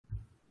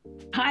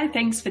Hi,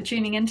 thanks for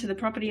tuning into the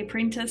Property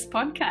Apprentice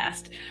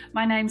podcast.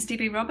 My name's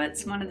Debbie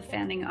Roberts, one of the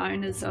founding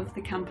owners of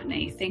the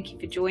company. Thank you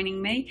for joining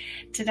me.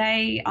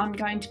 Today I'm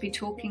going to be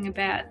talking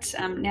about,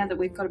 now that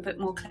we've got a bit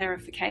more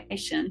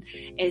clarification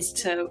as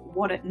to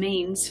what it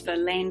means for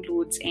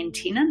landlords and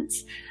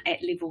tenants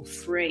at level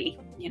 3,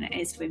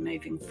 as we're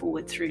moving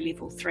forward through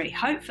level 3.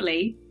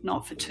 Hopefully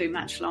not for too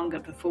much longer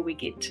before we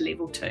get to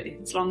level 2,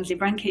 as long as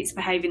everyone keeps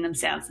behaving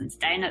themselves and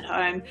staying at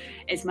home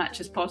as much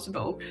as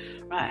possible.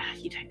 Right,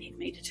 you don't need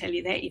me to tell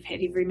you that. You've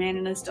had every man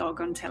and his dog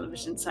on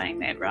television saying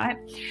that, right?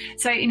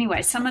 So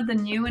anyway, some of the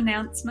new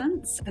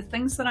announcements, the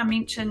things that I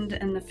mentioned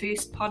in the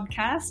first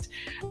podcast,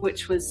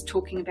 which was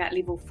talking about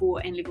level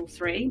 4 and level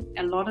 3,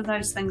 a lot of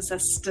those things are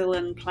still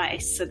in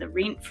place. So the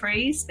rent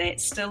freeze,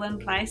 that's still in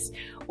place.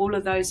 All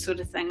of those sort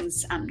of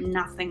things,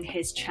 nothing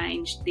has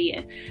changed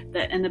there.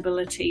 The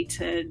inability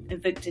to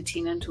evict a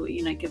tenant or,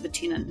 give a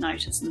tenant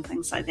notice and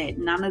things like that,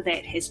 none of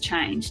that has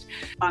changed.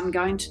 I'm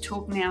going to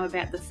talk now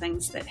about the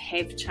things that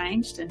have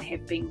changed and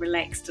have been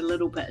relaxed a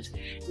little bit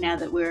now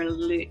that we're at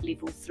alert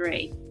level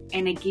 3.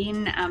 And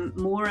again,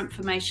 more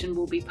information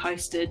will be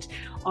posted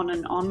on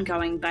an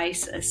ongoing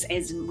basis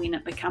as and when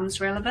it becomes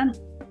relevant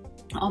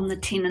on the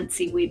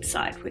tenancy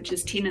website, which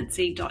is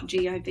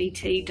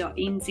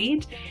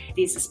tenancy.govt.nz.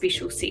 There's a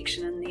special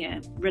section in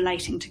there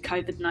relating to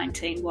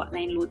COVID-19, what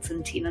landlords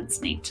and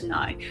tenants need to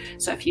know.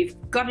 So if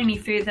you've got any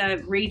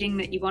further reading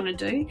that you want to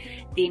do,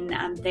 then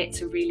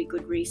that's a really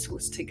good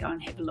resource to go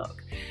and have a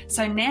look.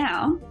 So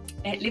now,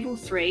 at level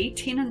 3,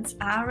 tenants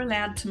are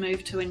allowed to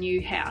move to a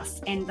new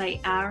house and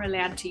they are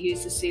allowed to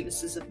use the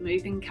services of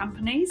moving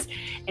companies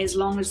as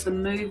long as the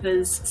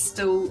movers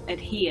still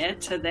adhere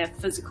to their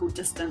physical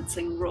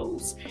distancing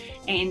rules.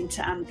 And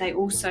they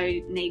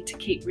also need to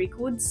keep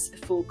records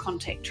for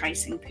contact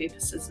tracing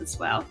purposes as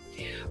well.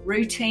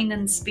 Routine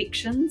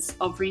inspections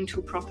of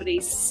rental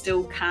properties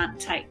still can't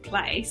take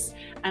place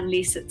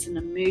unless it's an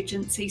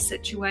emergency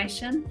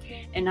situation.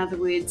 In other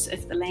words,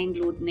 if the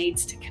landlord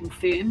needs to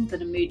confirm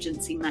that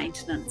emergency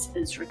maintenance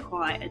is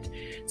required.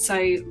 So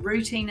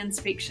routine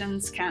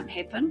inspections can't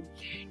happen,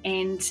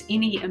 and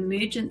any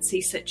emergency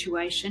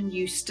situation,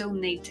 you still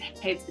need to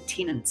have the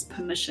tenant's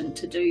permission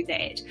to do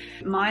that.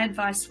 My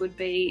advice would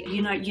be,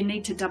 you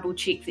need to double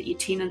check that your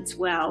tenant's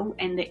well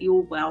and that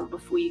you're well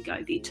before you go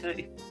there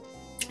too,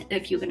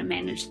 if you're going to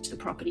manage the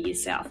property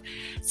yourself.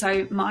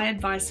 So my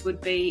advice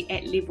would be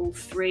at level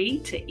 3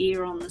 to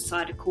err on the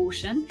side of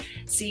caution.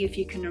 See if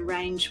you can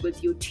arrange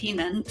with your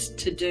tenant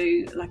to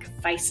do like a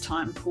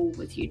FaceTime call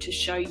with you to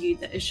show you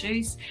the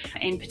issues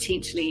and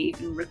potentially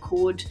even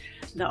record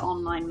the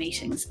online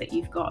meetings that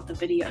you've got, the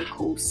video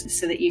calls,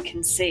 so that you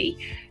can see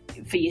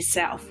for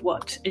yourself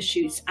what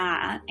issues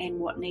are and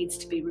what needs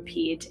to be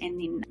repaired, and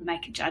then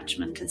make a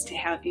judgment as to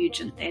how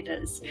urgent that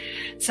is.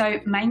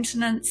 So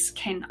maintenance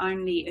can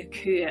only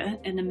occur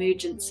in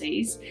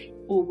emergencies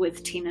or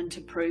with tenant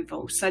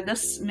approval. So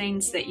this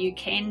means that you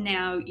can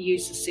now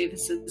use the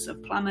services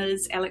of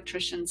plumbers,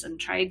 electricians and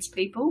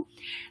tradespeople.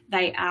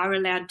 They are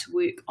allowed to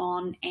work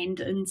on and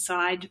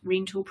inside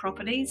rental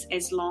properties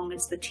as long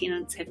as the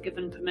tenants have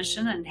given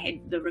permission and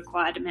had the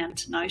required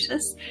amount of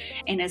notice,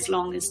 and as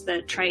long as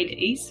the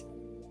tradies,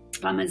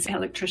 plumbers,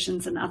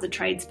 electricians and other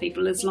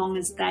tradespeople, as long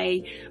as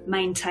they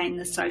maintain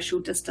the social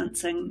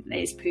distancing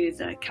as per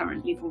the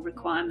current level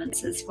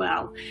requirements as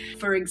well.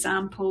 For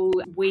example,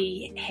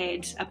 we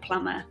had a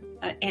plumber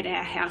at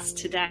our house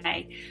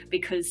today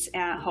because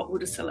our hot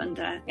water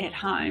cylinder at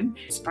home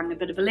sprung a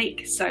bit of a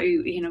leak. So,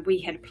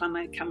 we had a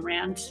plumber come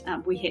round.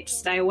 We had to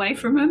stay away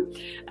from him.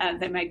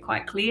 They made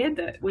quite clear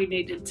that we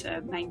needed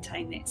to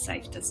maintain that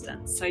safe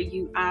distance. So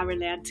you are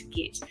allowed to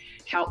get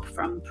help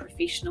from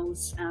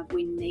professionals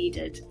when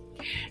needed.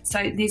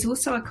 So there's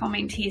also a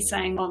comment here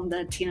saying on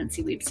the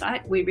tenancy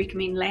website, we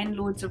recommend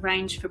landlords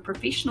arrange for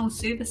professional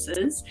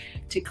services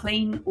to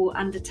clean or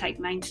undertake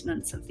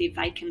maintenance of their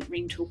vacant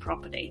rental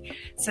property.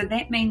 So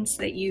that means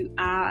that you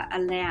are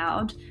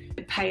allowed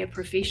to pay a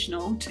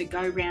professional to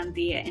go around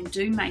there and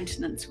do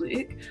maintenance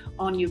work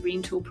on your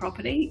rental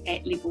property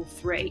at level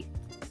 3.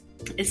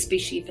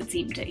 Especially if it's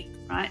empty,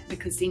 right?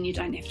 Because then you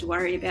don't have to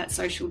worry about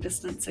social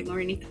distancing or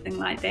anything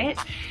like that.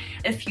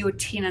 If your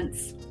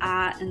tenants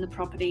are in the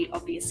property,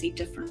 obviously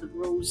different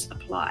rules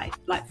apply.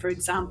 Like, for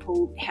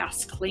example,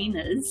 house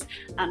cleaners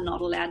are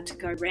not allowed to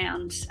go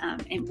around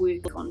and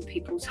work on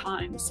people's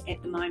homes at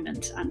the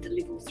moment under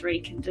level 3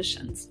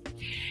 conditions.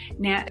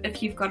 Now,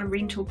 if you've got a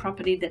rental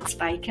property that's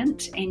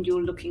vacant and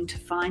you're looking to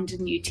find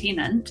a new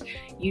tenant,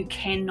 you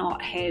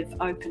cannot have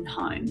open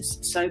homes.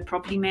 So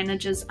property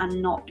managers are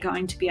not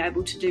going to be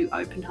able to do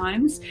open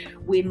homes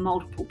where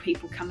multiple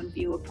people come and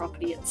view a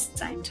property at the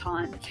same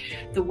time.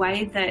 The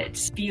way that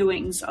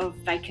viewings of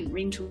vacant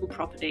rental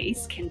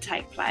properties can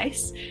take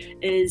place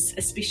is,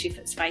 especially if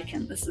it's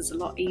vacant, this is a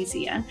lot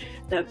easier.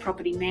 The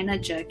property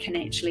manager can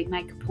actually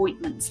make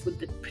appointments with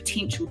the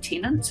potential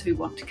tenants who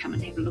want to come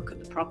and have a look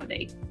at the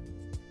property.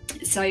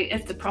 So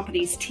if the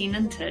property is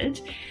tenanted,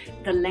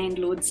 the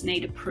landlords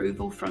need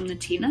approval from the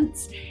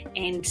tenants,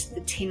 and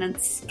the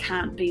tenants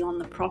can't be on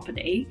the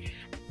property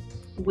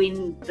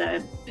when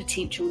the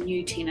potential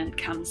new tenant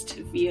comes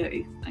to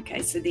view.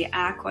 Okay, so there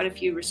are quite a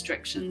few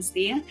restrictions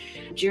there.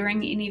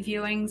 During any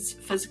viewings,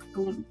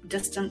 physical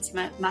distance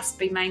must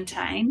be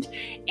maintained,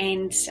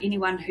 and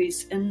anyone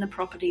who's in the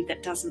property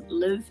that doesn't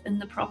live in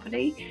the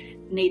property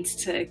needs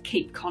to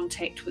keep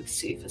contact with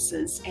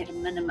surfaces at a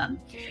minimum.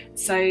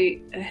 So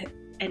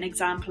an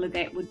example of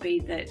that would be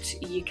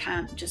that you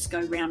can't just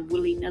go around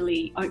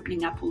willy-nilly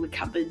opening up all the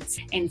cupboards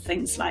and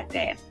things like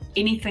that.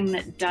 Anything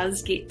that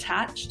does get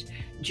touched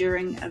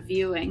during a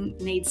viewing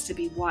needs to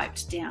be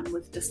wiped down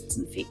with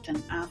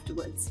disinfectant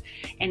afterwards.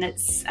 And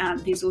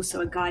there's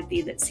also a guide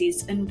there that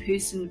says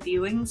in-person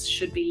viewings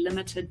should be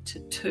limited to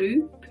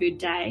 2 per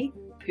day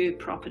per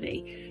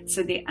property.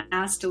 So there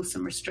are still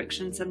some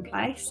restrictions in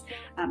place,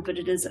 but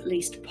it is at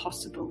least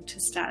possible to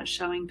start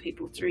showing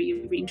people through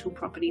your rental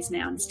properties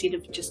now, instead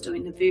of just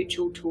doing the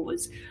virtual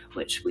tours,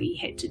 which we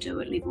had to do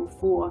at level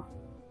 4.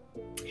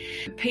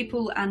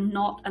 People are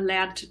not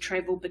allowed to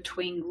travel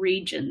between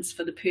regions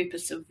for the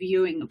purpose of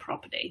viewing a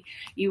property.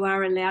 You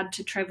are allowed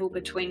to travel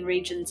between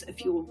regions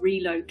if you're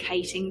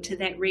relocating to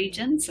that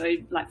region. So,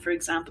 like for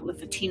example,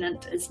 if a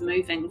tenant is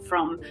moving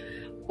from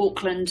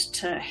Auckland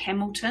to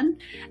Hamilton,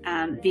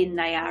 then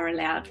they are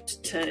allowed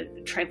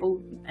to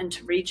travel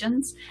into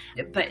regions,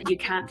 but you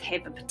can't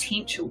have a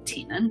potential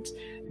tenant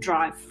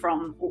drive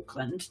from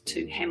Auckland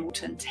to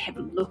Hamilton to have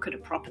a look at a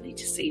property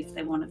to see if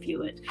they want to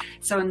view it.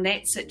 So in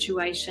that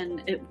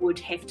situation, it would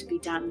have to be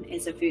done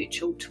as a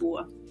virtual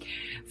tour.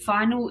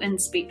 Final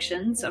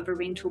inspections of a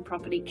rental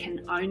property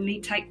can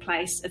only take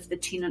place if the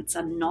tenants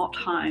are not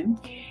home,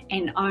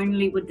 and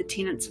only with the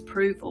tenant's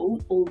approval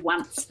or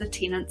once the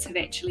tenants have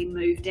actually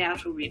moved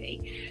out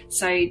already.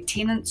 So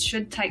tenants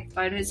should take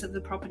photos of the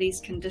property's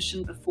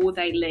condition before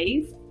they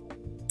leave,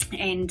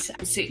 and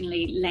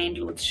certainly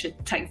landlords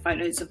should take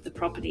photos of the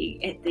property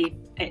at the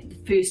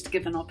first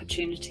given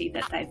opportunity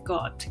that they've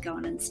got to go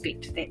and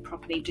inspect that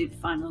property, do the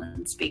final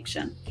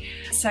inspection.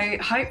 So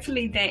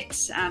hopefully that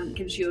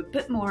gives you a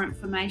bit more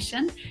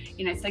information.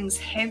 You know, things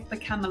have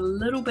become a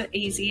little bit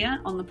easier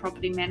on the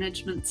property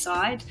management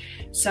side,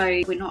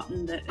 so we're not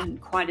in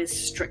quite as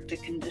stricter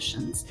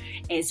conditions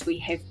as we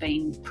have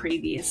been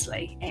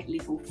previously at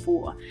level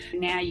 4.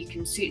 Now you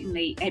can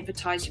certainly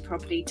advertise your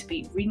property to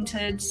be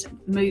rented.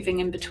 Moving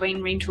in between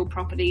rental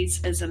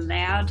properties is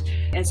allowed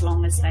as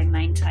long as they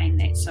maintain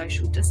that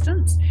social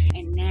distance,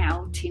 and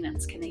now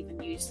tenants can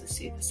even use the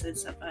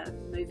services of a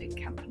moving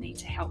company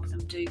to help them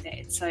do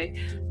that. So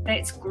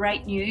that's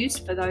great news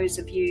for those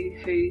of you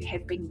who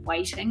have been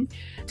waiting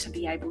to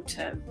be able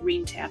to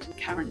rent out a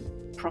current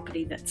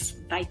property that's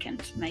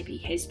vacant, maybe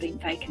has been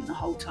vacant the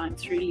whole time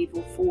through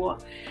level 4,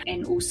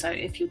 and also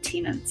if your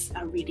tenants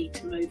are ready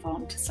to move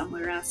on to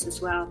somewhere else as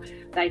well,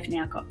 they've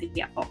now got the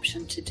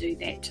option to do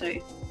that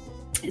too.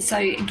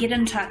 So get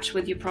in touch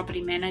with your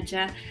property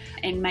manager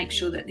and make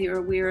sure that they're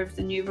aware of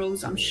the new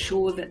rules. I'm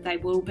sure that they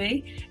will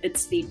be.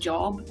 It's their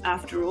job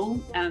after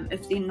all.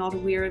 If they're not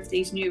aware of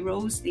these new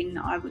rules, then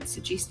I would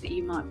suggest that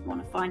you might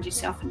want to find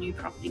yourself a new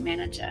property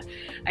manager.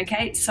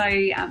 Okay, so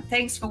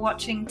thanks for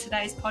watching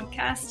today's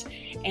podcast,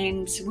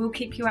 and we'll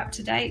keep you up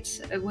to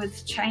date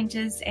with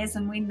changes as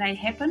and when they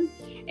happen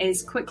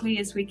as quickly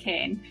as we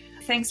can.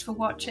 Thanks for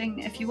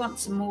watching. If you want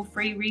some more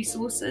free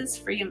resources,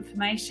 free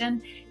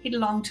information, head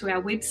along to our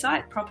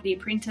website,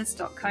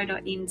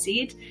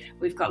 propertyapprentice.co.nz.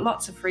 We've got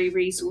lots of free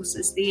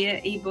resources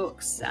there,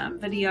 ebooks,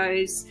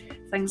 videos,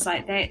 things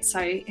like that.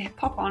 So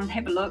pop on,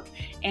 have a look.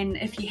 And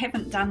if you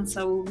haven't done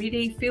so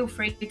already, feel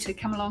free to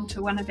come along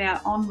to one of our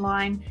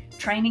online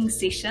training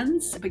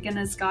sessions,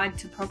 Beginner's Guide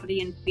to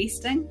Property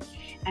Investing.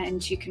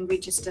 And you can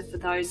register for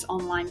those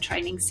online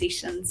training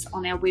sessions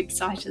on our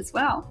website as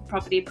well,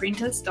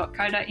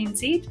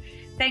 propertyapprentice.co.nz.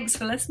 Thanks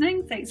for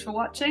listening, thanks for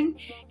watching,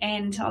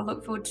 and I'll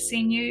look forward to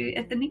seeing you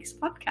at the next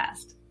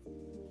podcast.